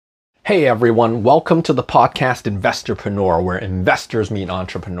Hey everyone, welcome to the podcast Investorpreneur, where investors meet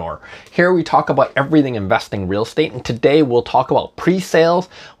entrepreneur. Here we talk about everything investing real estate, and today we'll talk about pre-sales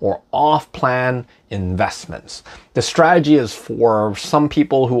or off-plan investments. The strategy is for some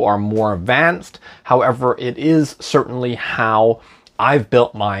people who are more advanced. However, it is certainly how I've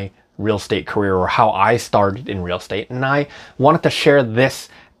built my real estate career, or how I started in real estate, and I wanted to share this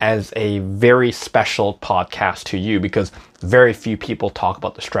as a very special podcast to you because very few people talk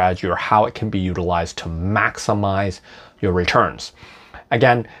about the strategy or how it can be utilized to maximize your returns.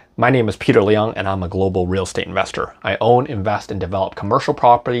 Again, my name is Peter Leung and I'm a global real estate investor. I own, invest, and develop commercial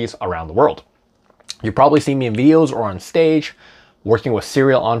properties around the world. You probably see me in videos or on stage working with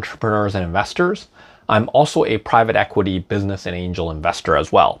serial entrepreneurs and investors. I'm also a private equity business and angel investor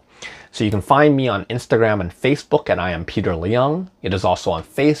as well. So you can find me on Instagram and Facebook at I am Peter Leung. It is also on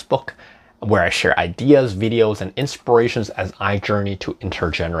Facebook where I share ideas, videos, and inspirations as I journey to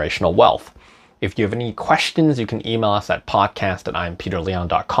intergenerational wealth. If you have any questions, you can email us at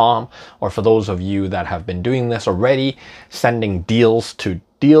podcast@IamPeterLeung.com, or for those of you that have been doing this already, sending deals to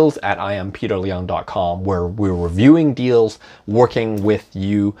deals@IamPeterLeung.com, where we're reviewing deals, working with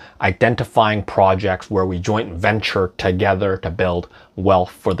you, identifying projects where we joint venture together to build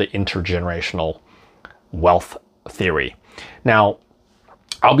wealth for the intergenerational wealth theory. Now,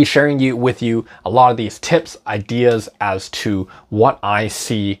 I'll be sharing with you a lot of these tips, ideas as to what I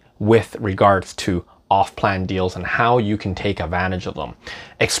see with regards to off-plan deals and how you can take advantage of them,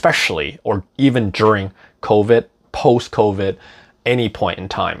 especially or even during COVID, post-COVID, any point in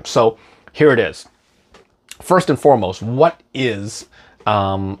time. So here it is. First and foremost, what is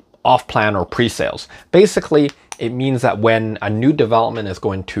off-plan or pre-sales? Basically, it means that when a new development is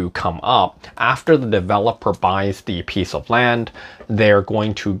going to come up, after the developer buys the piece of land, they're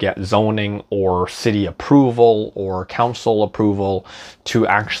going to get zoning or city approval or council approval to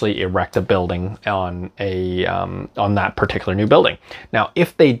actually erect a building on that particular new building. Now,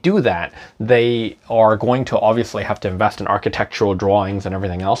 if they do that, they are going to obviously have to invest in architectural drawings and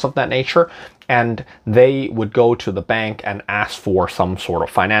everything else of that nature, and they would go to the bank and ask for some sort of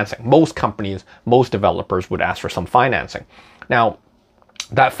financing. Most companies, most developers would ask for some financing. Now,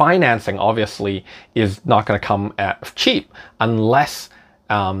 that financing obviously is not going to come at cheap unless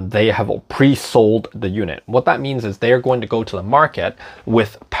they have pre-sold the unit. What that means is they're going to go to the market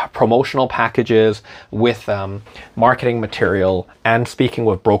with promotional packages, with marketing material, and speaking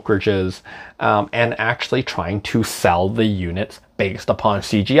with brokerages, and actually trying to sell the units based upon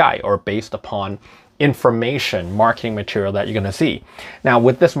CGI or based upon information, marketing material that you're going to see. Now,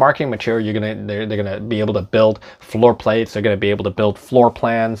 with this marketing material, they're going to be able to build floor plates. They're going to be able to build floor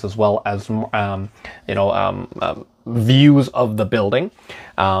plans as well as views of the building.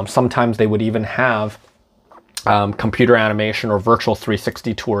 Sometimes they would even have computer animation or virtual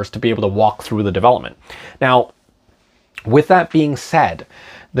 360 tours to be able to walk through the development. Now, with that being said,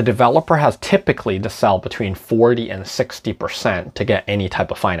 the developer has typically to sell between 40 and 60% to get any type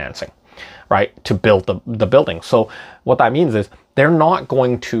of financing, right, to build the building. So what that means is they're not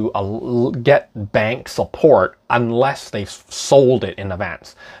going to get bank support unless they've sold it in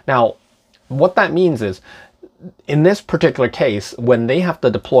advance. Now, what that means is, in this particular case, when they have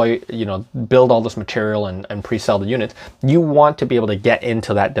to deploy, build all this material and pre-sell the units, you want to be able to get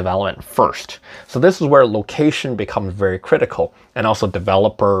into that development first. So this is where location becomes very critical, and also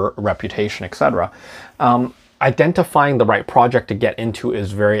developer reputation, etc. Identifying the right project to get into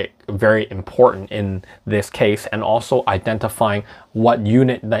is very, very important in this case, and also identifying what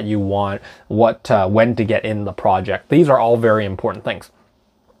unit that you want, when to get in the project. These are all very important things.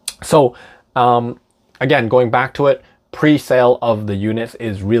 So, again, going back to it, pre-sale of the units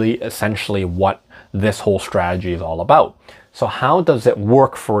is really essentially what this whole strategy is all about. So how does it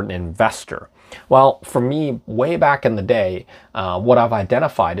work for an investor? Well, for me, way back in the day, what I've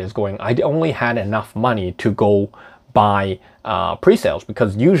identified is I only had enough money to go buy pre-sales,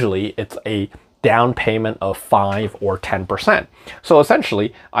 because usually it's a down payment of 5 or 10%. So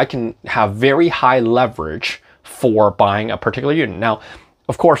essentially, I can have very high leverage for buying a particular unit. Now,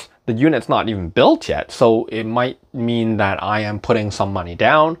 of course, the unit's not even built yet, so it might mean that I am putting some money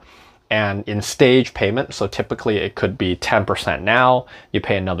down and in stage payment. So typically it could be 10% now, you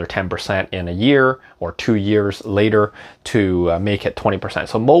pay another 10% in a year or 2 years later to make it 20%.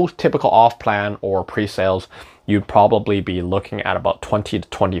 So most typical off-plan or pre-sales, you'd probably be looking at about 20 to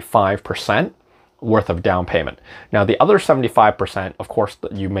 25% worth of down payment. Now, the other 75%, of course,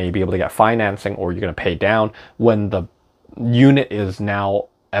 you may be able to get financing, or you're going to pay down when the unit is now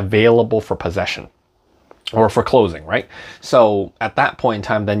available for possession or for closing, right? So at that point in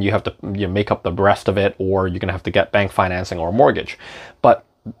time, then you have to make up the rest of it, or you're going to have to get bank financing or mortgage. But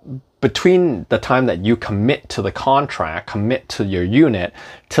between the time that you commit to the contract, commit to your unit,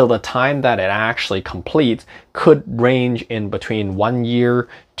 till the time that it actually completes could range in between 1 year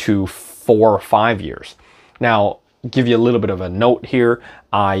to 4 or 5 years. Now, give you a little bit of a note here.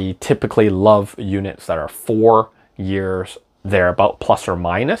 I typically love units that are 4 years thereabout, plus or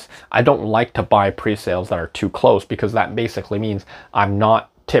minus. I don't like to buy pre-sales that are too close, because that basically means I'm not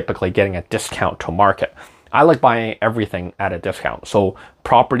typically getting a discount to market. I like buying everything at a discount. So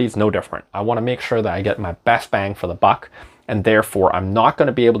property's no different. I want to make sure that I get my best bang for the buck, and therefore I'm not going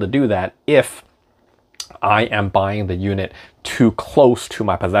to be able to do that if I am buying the unit too close to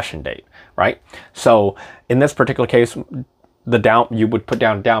my possession date, right? So in this particular case, you would put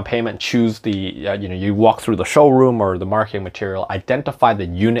down down payment, choose the, you walk through the showroom or the marketing material, identify the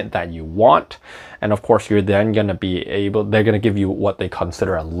unit that you want. And of course, you're then going to they're going to give you what they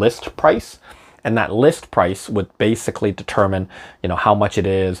consider a list price. And that list price would basically determine, how much it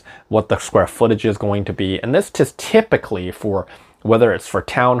is, what the square footage is going to be. And this is typically for, whether it's for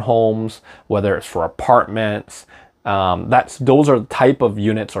townhomes, whether it's for apartments, those are the type of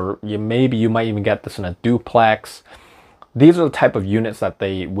units, or maybe you might even get this in a duplex. These are the type of units that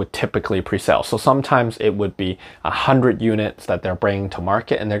they would typically pre-sell. So sometimes it would be 100 units that they're bringing to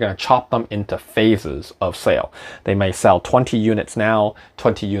market, and they're going to chop them into phases of sale. They may sell 20 units now,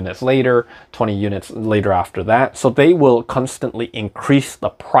 20 units later, 20 units later after that. So they will constantly increase the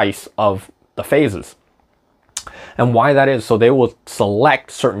price of the phases. And why that is, so they will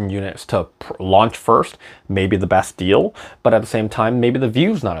select certain units to launch first, maybe the best deal, but at the same time, maybe the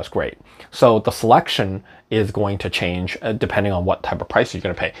view's not as great. So the selection is going to change depending on what type of price you're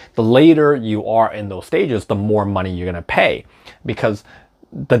going to pay. The later you are in those stages, the more money you're going to pay, because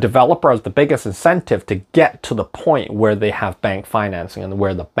the developer has the biggest incentive to get to the point where they have bank financing and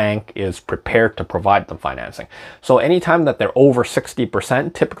where the bank is prepared to provide them financing. So anytime that they're over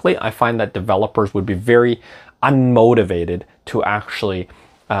 60%, typically I find that developers would be very unmotivated to actually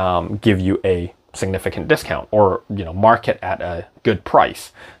give you a significant discount, or market at a good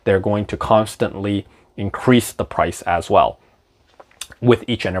price. They're going to constantly increase the price as well with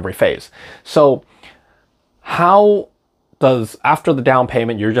each and every phase. So after the down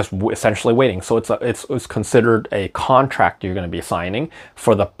payment, you're just essentially waiting. So it's considered a contract you're going to be signing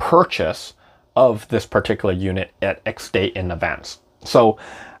for the purchase of this particular unit at X date in advance. So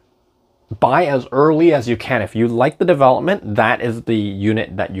buy as early as you can. If you like the development, that is the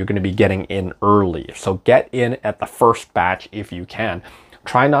unit that you're going to be getting in early. So get in at the first batch if you can.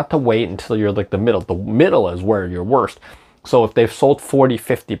 Try not to wait until you're like the middle. The middle is where you're worst. So if they've sold 40,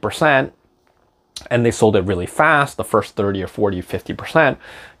 50%, and they sold it really fast, the first 30 or 40, 50%,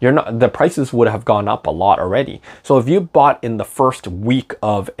 the prices would have gone up a lot already. So if you bought in the first week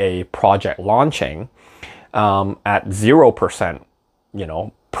of a project launching at 0%,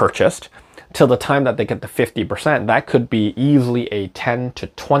 purchased, till the time that they get to 50%, that could be easily a 10 to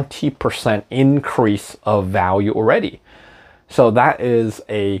 20% increase of value already. So that is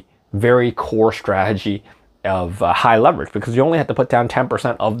a very core strategy of high leverage, because you only have to put down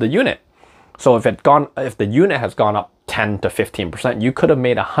 10% of the unit. So if the unit has gone up 10 to 15%, you could have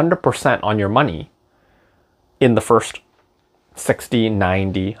made 100% on your money in the first 60,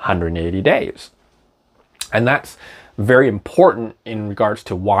 90, 180 days. And that's very important in regards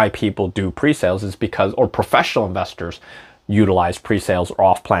to why people do pre-sales, is because, or professional investors utilize pre-sales or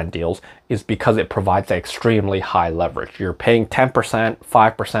off-plan deals, is because it provides extremely high leverage. You're paying 10%,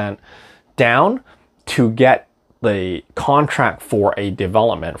 5% down to get the contract for a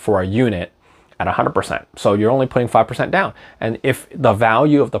development, for a unit, at 100%. So you're only putting 5% down. And if the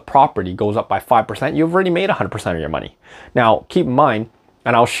value of the property goes up by 5%, you've already made 100% of your money. Now, keep in mind,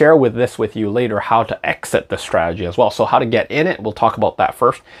 and I'll share this with you later, how to exit the strategy as well. So how to get in it, we'll talk about that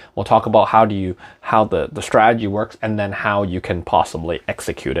first. We'll talk about how the strategy works, and then how you can possibly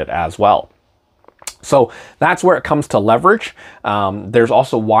execute it as well. So that's where it comes to leverage. There's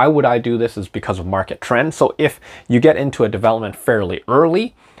also, why would I do this, is because of market trend. So if you get into a development fairly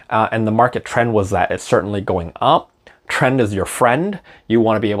early, and the market trend was that it's certainly going up, trend is your friend. You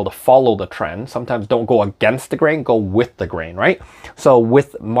want to be able to follow the trend. Sometimes don't go against the grain, go with the grain, right? So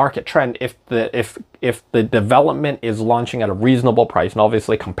with market trend, if the development is launching at a reasonable price, and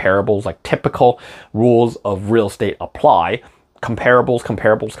obviously comparables, like typical rules of real estate apply,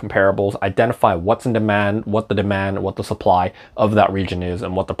 comparables, identify what's in demand, what the supply of that region is,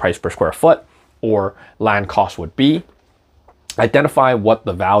 and what the price per square foot or land cost would be. Identify what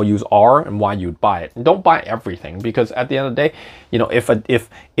the values are and why you'd buy it. And don't buy everything, because at the end of the day,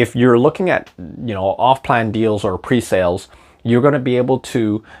 if you're looking at off-plan deals or pre-sales, you're going to be able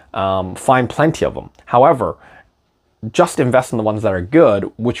to find plenty of them. However, just invest in the ones that are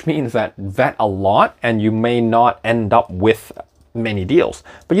good, which means that vet a lot and you may not end up with many deals.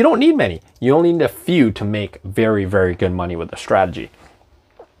 But you don't need many. You only need a few to make very, very good money with the strategy.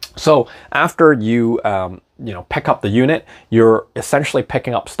 So after you pick up the unit, you're essentially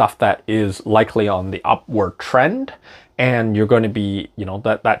picking up stuff that is likely on the upward trend, and you're going to be,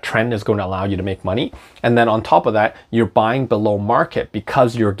 that trend is going to allow you to make money. And then on top of that, you're buying below market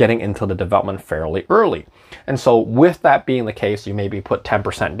because you're getting into the development fairly early. And so with that being the case, you maybe put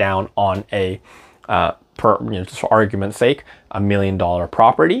 10% down on a, just for argument's sake, $1 million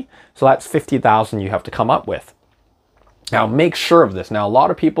property. So that's 50,000 you have to come up with. Now, make sure of this. Now, a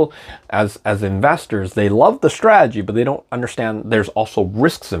lot of people as investors, they love the strategy, but they don't understand there's also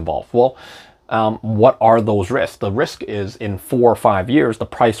risks involved. Well, what are those risks? The risk is in 4 or 5 years, the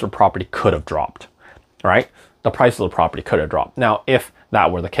price of property could have dropped, right? The price of the property could have dropped. Now, if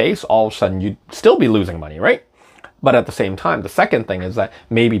that were the case, all of a sudden you'd still be losing money, right? But at the same time, the second thing is that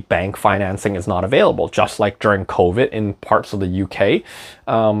maybe bank financing is not available. Just like during COVID in parts of the UK,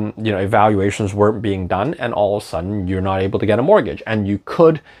 evaluations weren't being done, and all of a sudden you're not able to get a mortgage, and you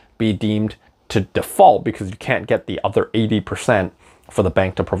could be deemed to default because you can't get the other 80% for the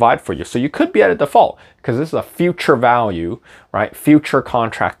bank to provide for you. So you could be at a default because this is a future value, right? Future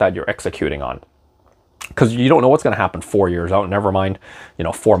contract that you're executing on, because you don't know what's going to happen 4 years out, never mind,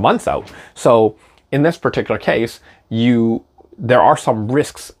 4 months out. So in this particular case, there are some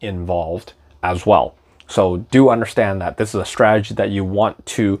risks involved as well. So do understand that this is a strategy that you want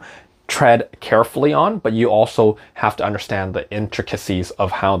to tread carefully on, but you also have to understand the intricacies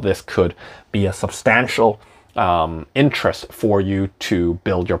of how this could be a substantial interest for you to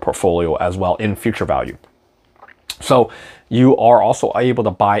build your portfolio as well in future value. So you are also able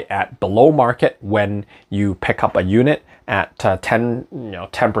to buy at below market when you pick up a unit at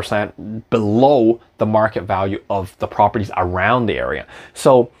 10% below the market value of the properties around the area.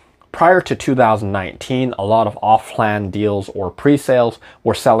 So prior to 2019, a lot of off-plan deals or pre-sales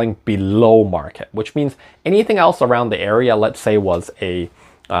were selling below market, which means anything else around the area, let's say, was a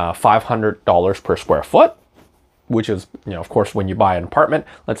 $500 per square foot, which is, of course, when you buy an apartment,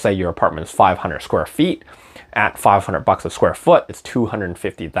 let's say your apartment is 500 square feet. At $500 a square foot, it's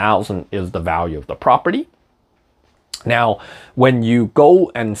 $250,000 is the value of the property. Now, when you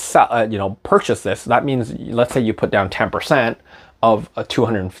go and sell, purchase this, that means, let's say you put down 10% of a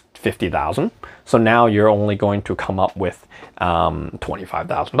 $250,000. So now you're only going to come up with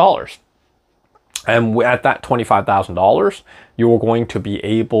 $25,000. And at that $25,000, you're going to be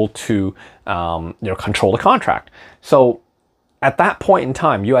able to, control the contract. So at that point in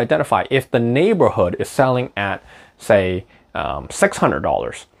time, you identify if the neighborhood is selling at, say,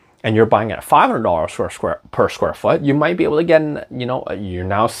 $600 and you're buying at $500 per square foot, you might be able to get, you're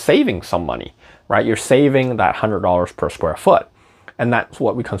now saving some money, right? You're saving that $100 per square foot. And that's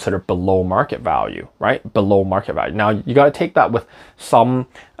what we consider below market value, right? Below market value. Now, you got to take that with some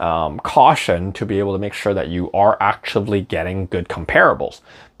caution to be able to make sure that you are actually getting good comparables.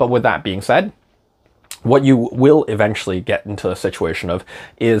 But with that being said, what you will eventually get into the situation of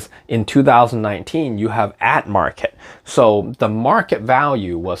is in 2019, you have at market. So the market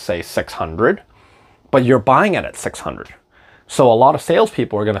value was, say, 600, but you're buying it at 600. So a lot of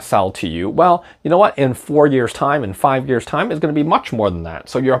salespeople are going to sell to you, well, you know what, in 4 years time, in 5 years time, it's going to be much more than that.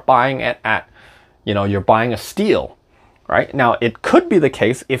 So you're buying it at, you're buying a steal, right? Now, it could be the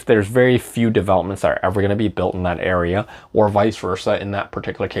case if there's very few developments that are ever going to be built in that area, or vice versa. In that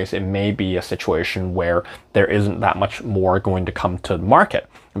particular case, it may be a situation where there isn't that much more going to come to the market.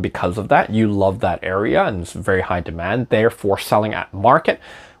 And because of that, you love that area and it's very high demand. Therefore, selling at market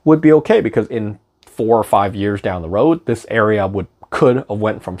would be okay, because in 4 or 5 years down the road, this area could have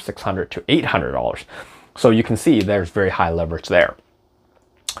went from $600 to $800. So you can see there's very high leverage there.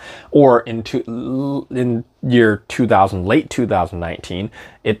 Or in year 2000, late 2019,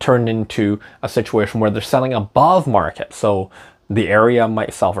 it turned into a situation where they're selling above market. So the area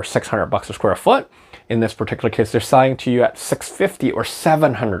might sell for $600 a square foot. In this particular case, they're selling to you at $650 or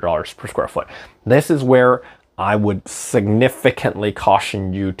 $700 per square foot. This is where I would significantly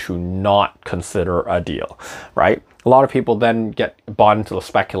caution you to not consider a deal, right? A lot of people then get bought into the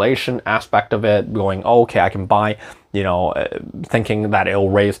speculation aspect of it, going, oh, okay, I can buy, thinking that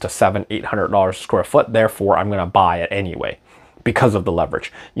it'll raise to $700-800 a square foot. Therefore, I'm going to buy it anyway because of the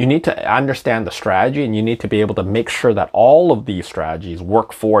leverage. You need to understand the strategy, and you need to be able to make sure that all of these strategies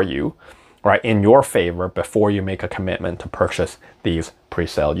work for you, right, in your favor before you make a commitment to purchase these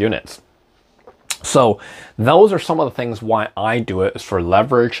pre-sale units. So those are some of the things why I do it, is for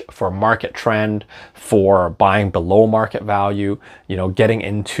leverage, for market trend, for buying below market value, you know, getting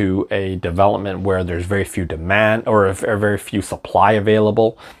into a development where there's very few demand or very few supply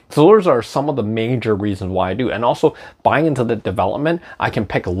available. So those are some of the major reasons why I do. And also buying into the development, I can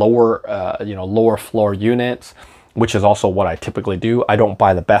pick lower, lower floor units, which is also what I typically do. I don't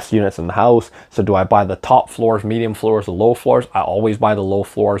buy the best units in the house. So do I buy the top floors, medium floors, the low floors? I always buy the low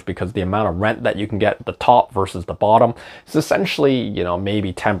floors, because the amount of rent that you can get at the top versus the bottom is essentially, you know,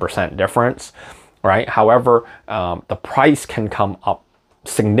 maybe 10% difference, right? However, the price can come up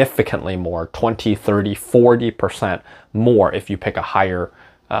significantly more, 20, 30, 40% more if you pick a higher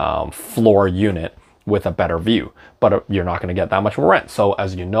floor unit with a better view, but you're not going to get that much more rent. So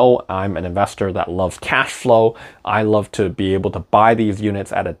as you know, I'm an investor that loves cash flow. I love to be able to buy these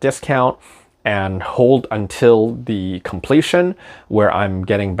units at a discount and hold until the completion, where I'm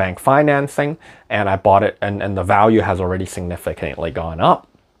getting bank financing, and I bought it and the value has already significantly gone up.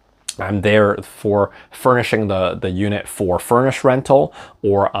 I'm there for furnishing the unit for furnished rental,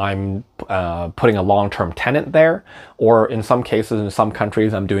 or I'm putting a long-term tenant there, or in some cases, in some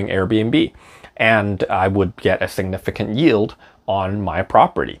countries, I'm doing Airbnb. And I would get a significant yield on my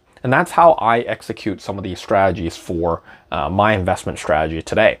property. And that's how I execute some of these strategies for my investment strategy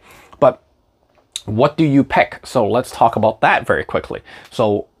today. But what do you pick? So let's talk about that very quickly.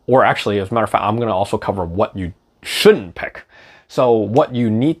 So, or actually, as a matter of fact, I'm going to also cover what you shouldn't pick. So what you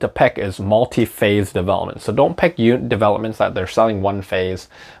need to pick is multi-phase development. So don't pick unit developments that they're selling one phase,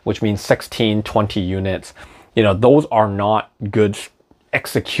 which means 16, 20 units. You know, those are not good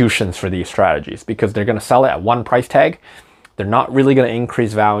executions for these strategies, because they're going to sell it at one price tag. They're not really going to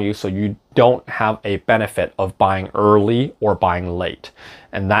increase value, so you don't have a benefit of buying early or buying late,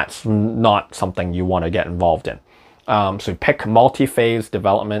 and that's not something you want to get involved in. So pick multi-phase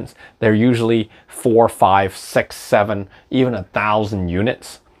developments. They're usually 4, 5, 6, 7, even 1,000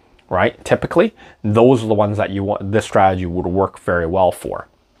 units, right? Typically, those are the ones that you want. This strategy would work very well for.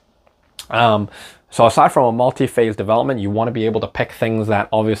 So aside from a multi-phase development, you want to be able to pick things that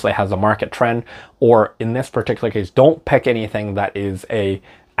obviously has a market trend, or in this particular case, don't pick anything that is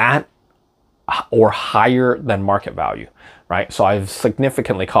at or higher than market value, right? So I've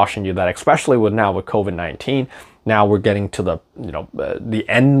significantly cautioned you that, especially with COVID-19, now we're getting to the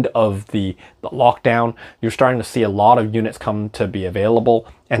end of the lockdown. You're starting to see a lot of units come to be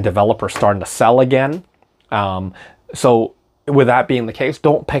available, and developers starting to sell again. So with that being the case,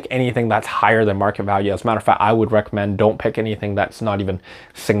 don't pick anything that's higher than market value. As a matter of fact, I would recommend don't pick anything that's not even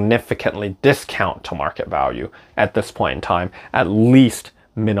significantly discount to market value at this point in time, at least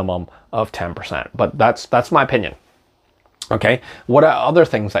minimum of 10%. But that's my opinion. Okay, what are other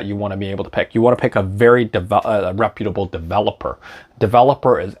things that you want to be able to pick? You want to pick a very reputable developer.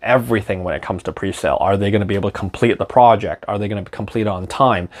 Developer is everything when it comes to pre-sale. Are they going to be able to complete the project? Are they going to complete on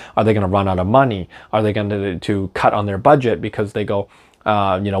time? Are they going to run out of money? Are they going to cut on their budget because they go,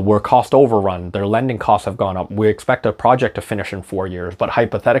 we're cost overrun, their lending costs have gone up. We expect a project to finish in 4 years, but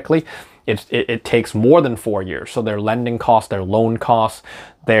hypothetically, it takes more than 4 years. So their lending costs, their loan costs,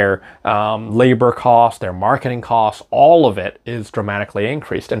 their labor costs, their marketing costs, all of it is dramatically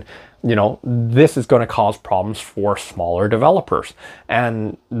increased. And this is going to cause problems for smaller developers.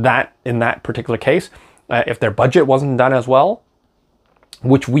 And that in that particular case, if their budget wasn't done as well,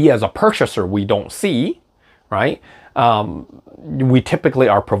 which we as a purchaser, we don't see, right? We typically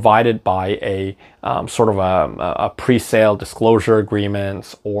are provided by a sort of a pre-sale disclosure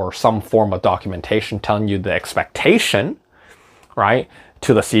agreements or some form of documentation telling you the expectation, right,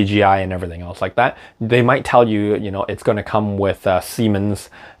 to the CGI and everything else like that. They might tell you, it's going to come with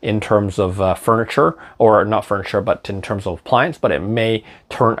Siemens in terms of furniture, or not furniture, but in terms of appliance, but it may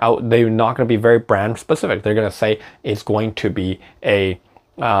turn out they're not going to be very brand specific. They're going to say it's going to be it's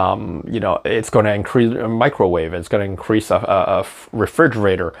going to increase a microwave, it's going to increase a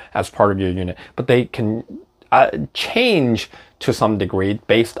refrigerator as part of your unit, but they can change to some degree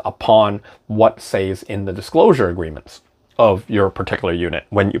based upon what says in the disclosure agreements of your particular unit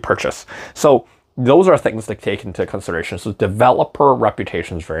when you purchase. So those are things to take into consideration. So developer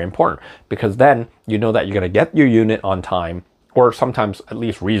reputation is very important, because then you know that you're going to get your unit on time, or sometimes at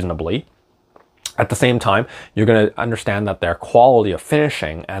least reasonably. At the same time, you're going to understand that their quality of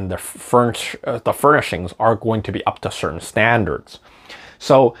finishing and the furnishings are going to be up to certain standards.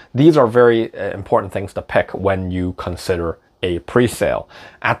 So these are very important things to pick when you consider a pre-sale.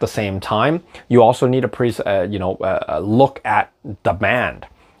 At the same time, you also need a look at demand.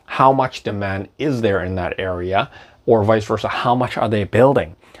 How much demand is there in that area, or vice versa? How much are they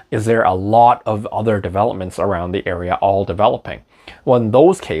building? Is there a lot of other developments around the area all developing? Well, in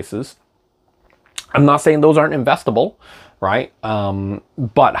those cases, I'm not saying those aren't investable, right?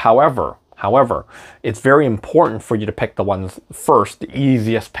 But however, it's very important for you to pick the ones first, the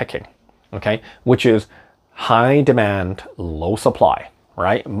easiest picking, okay? Which is high demand, low supply,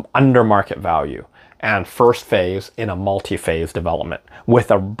 right? Under market value, and first phase in a multi-phase development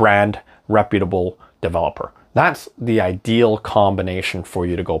with a brand reputable developer. That's the ideal combination for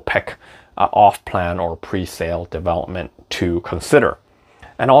you to go pick off-plan or pre-sale development to consider.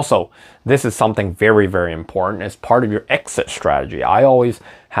 And also, this is something very, very important as part of your exit strategy. I always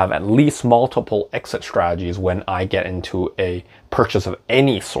have at least multiple exit strategies when I get into a purchase of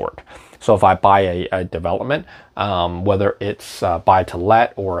any sort. So if I buy a development, whether it's buy to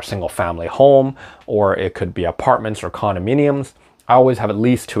let or a single family home, or it could be apartments or condominiums, I always have at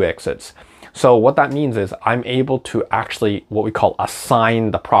least 2 exits. So what that means is I'm able to actually what we call assign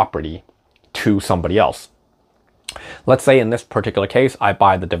the property to somebody else. Let's say in this particular case, I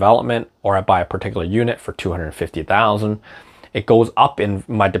buy the development or I buy a particular unit for $250,000. It goes up in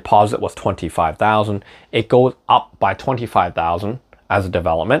my deposit was $25,000. It goes up by $25,000 as a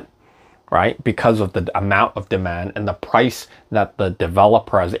development, right? Because of the amount of demand and the price that the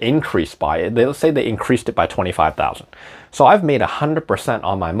developer has increased by. Let's say they increased it by $25,000. So I've made 100%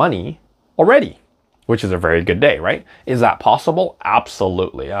 on my money already, which is a very good day, right? Is that possible?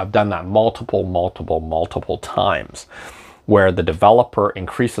 Absolutely. I've done that multiple times where the developer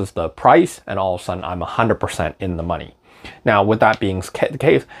increases the price and all of a sudden I'm 100% in the money. Now, with that being the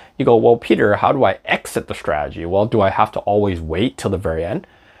case, you go, well, Peter, how do I exit the strategy? Well, do I have to always wait till the very end?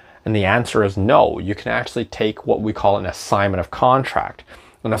 And the answer is no. You can actually take what we call an assignment of contract.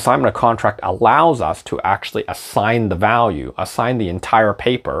 An assignment of contract allows us to actually assign the value, assign the entire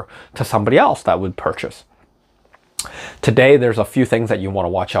paper to somebody else that would purchase. Today, there's a few things that you want to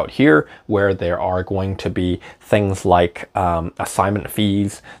watch out here where there are going to be things like assignment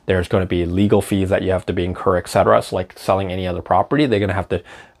fees. There's going to be legal fees that you have to be incur, etc. So like selling any other property, they're going to have to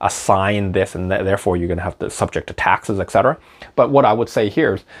assign this and therefore you're going to have to subject to taxes, etc. But what I would say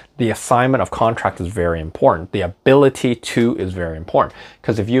here is the assignment of contract is very important. The ability to is very important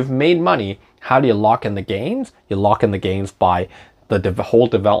because if you've made money, how do you lock in the gains? You lock in the gains by the whole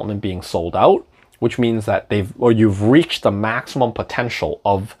development being sold out, which means that you've reached the maximum potential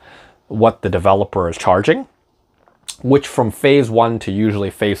of what the developer is charging, which from phase 1 to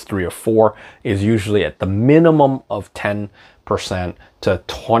usually phase 3 or 4 is usually at the minimum of 10% to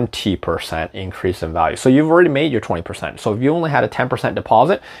 20% increase in value. So you've already made your 20%. So if you only had a 10%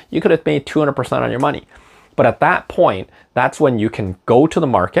 deposit, you could have made 200% on your money. But at that point, that's when you can go to the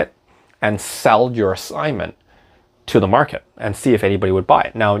market and sell your assignment to the market and see if anybody would buy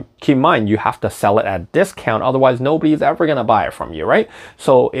it. Now, keep in mind, you have to sell it at a discount, otherwise nobody's ever going to buy it from you, right?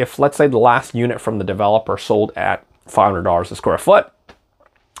 So if, let's say, the last unit from the developer sold at $500 a square foot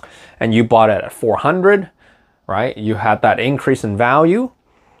and you bought it at $400, right? You had that increase in value.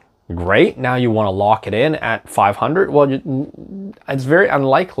 Great. Now you want to lock it in at $500. Well, it's very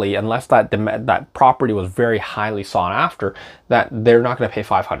unlikely, unless that property was very highly sought after, that they're not going to pay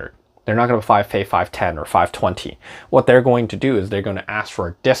 $500. They're not going to pay $510 or $520. What they're going to do is they're going to ask for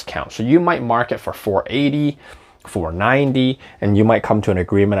a discount. So you might market for $480, $490, and you might come to an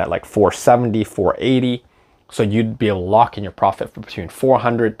agreement at like $470, $480. So you'd be able to lock in your profit for between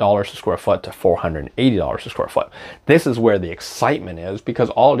 $400 a square foot to $480 a square foot. This is where the excitement is, because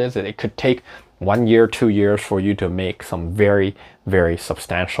all it is it could take 1 year, 2 years for you to make some very, very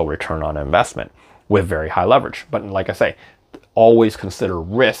substantial return on investment with very high leverage. But like I say, always consider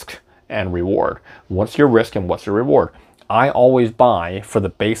risk and reward. What's your risk and what's your reward? I always buy for the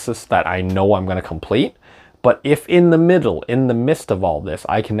basis that I know I'm going to complete. But if in the midst of all this,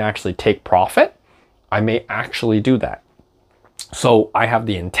 I can actually take profit, I may actually do that. So I have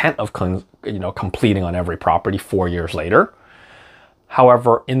the intent of completing on every property 4 years later.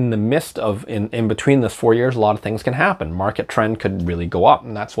 However, in the midst of, in between this 4 years, a lot of things can happen. Market trend could really go up,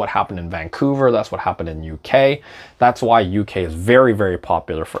 and that's what happened in Vancouver. That's what happened in UK. That's why UK is very, very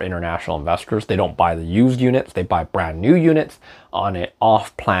popular for international investors. They don't buy the used units. They buy brand new units on an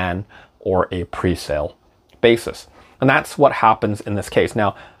off-plan or a pre-sale basis. And that's what happens in this case.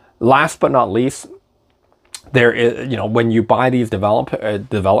 Now, last but not least, there is, when you buy these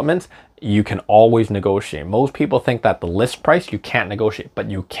developments, you can always negotiate. Most people think that the list price, you can't negotiate, but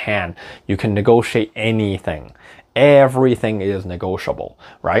you can. You can negotiate anything. Everything is negotiable,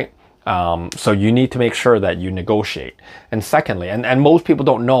 right? So you need to make sure that you negotiate. And secondly, and most people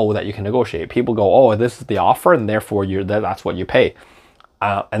don't know that you can negotiate. People go, oh, this is the offer, and therefore that's what you pay.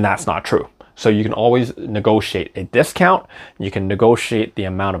 And that's not true. So you can always negotiate a discount. You can negotiate the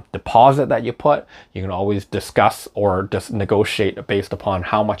amount of deposit that you put. You can always discuss or just negotiate based upon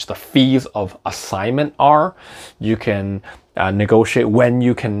how much the fees of assignment are. You can negotiate when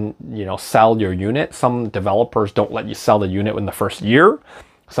you can, sell your unit. Some developers don't let you sell the unit in the first year.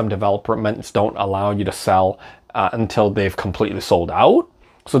 Some developments don't allow you to sell until they've completely sold out.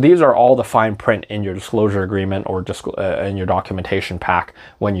 So these are all the fine print in your disclosure agreement or just in your documentation pack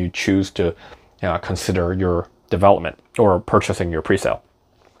when you choose to consider your development or purchasing your presale.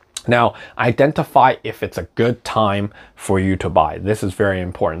 Now, identify if it's a good time for you to buy. This is very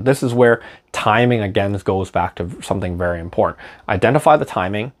important. This is where timing again goes back to something very important. Identify the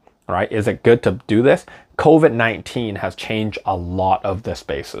timing, right? Is it good to do this? COVID-19 has changed a lot of this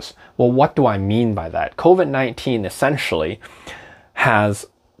basis. Well, what do I mean by that? COVID-19 essentially has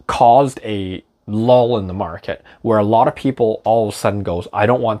caused a lull in the market where a lot of people all of a sudden goes, I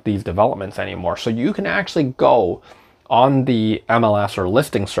don't want these developments anymore. So you can actually go on the MLS or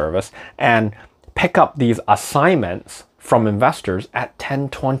listing service and pick up these assignments from investors at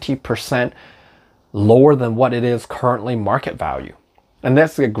 10-20% lower than what it is currently market value. And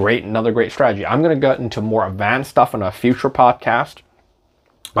that's another great strategy. I'm going to get into more advanced stuff in a future podcast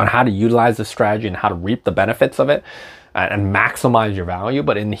on how to utilize this strategy and how to reap the benefits of it and maximize your value.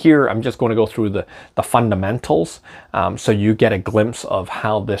 But in here, I'm just going to go through the fundamentals so you get a glimpse of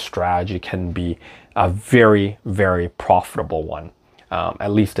how this strategy can be a very, very profitable one.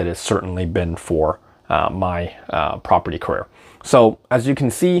 At least it has certainly been for my property career. So as you can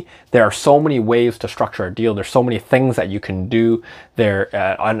see, there are so many ways to structure a deal. There's so many things that you can do there.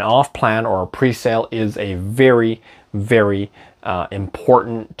 An off plan or a pre-sale is a very, very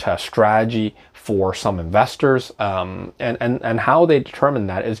important strategy for some investors, and how they determine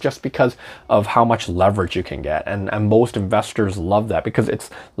that is just because of how much leverage you can get, and most investors love that because it's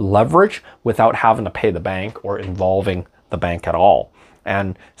leverage without having to pay the bank or involving the bank at all.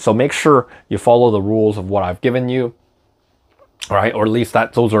 And so make sure you follow the rules of what I've given you, right? Or at least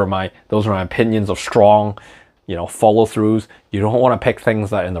those are my opinions of strong follow-throughs. You don't want to pick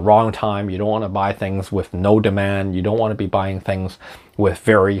things that in the wrong time. You don't want to buy things with no demand. You don't want to be buying things with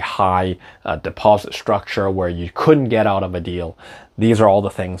very high deposit structure where you couldn't get out of a deal. These are all the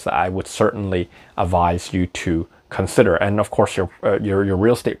things that I would certainly advise you to consider. And of course, your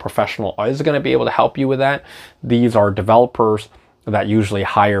real estate professional is going to be able to help you with that. These are developers that usually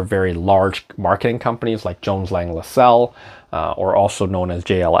hire very large marketing companies like Jones Lang LaSalle, or also known as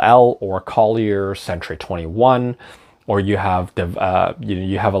JLL or Colliers, Century 21, or you have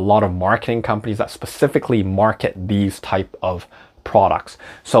you have a lot of marketing companies that specifically market these type of products.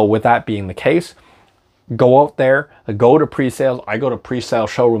 So with that being the case, go out there, go to pre-sales. I go to pre-sale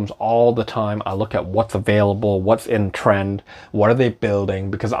showrooms all the time. I look at what's available, what's in trend, what are they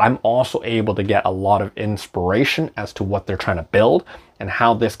building, because I'm also able to get a lot of inspiration as to what they're trying to build and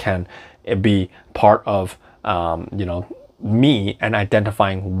how this can be part of, me and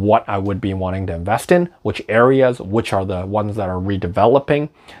identifying what I would be wanting to invest in, which areas, which are the ones that are redeveloping,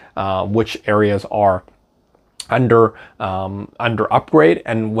 which areas are under upgrade.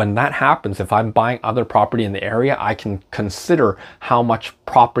 And when that happens, if I'm buying other property in the area, I can consider how much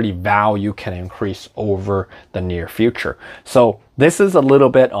property value can increase over the near future. So this is a little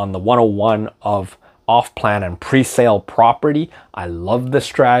bit on the 101 of off-plan and pre-sale property. I love this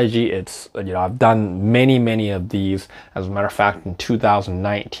strategy. It's, I've done many of these. As a matter of fact, in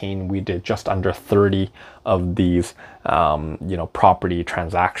 2019, we did just under 30 of these, property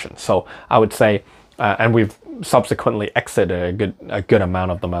transactions. So I would say, and we've subsequently exited a good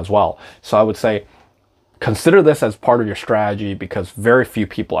amount of them as well. So I would say, consider this as part of your strategy because very few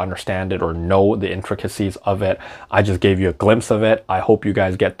people understand it or know the intricacies of it. I just gave you a glimpse of it. I hope you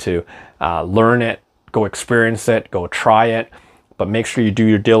guys get to learn it, go experience it, go try it, but make sure you do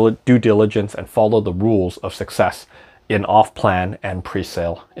your due diligence and follow the rules of success in off-plan and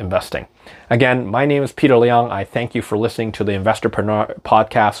pre-sale investing. Again, my name is Peter Leong. I thank you for listening to the Investorpreneur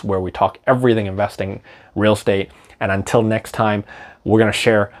podcast where we talk everything investing, real estate. And until next time, we're going to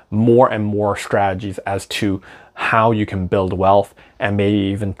share more and more strategies as to how you can build wealth and maybe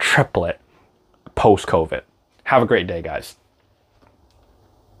even triple it post-COVID. Have a great day, guys.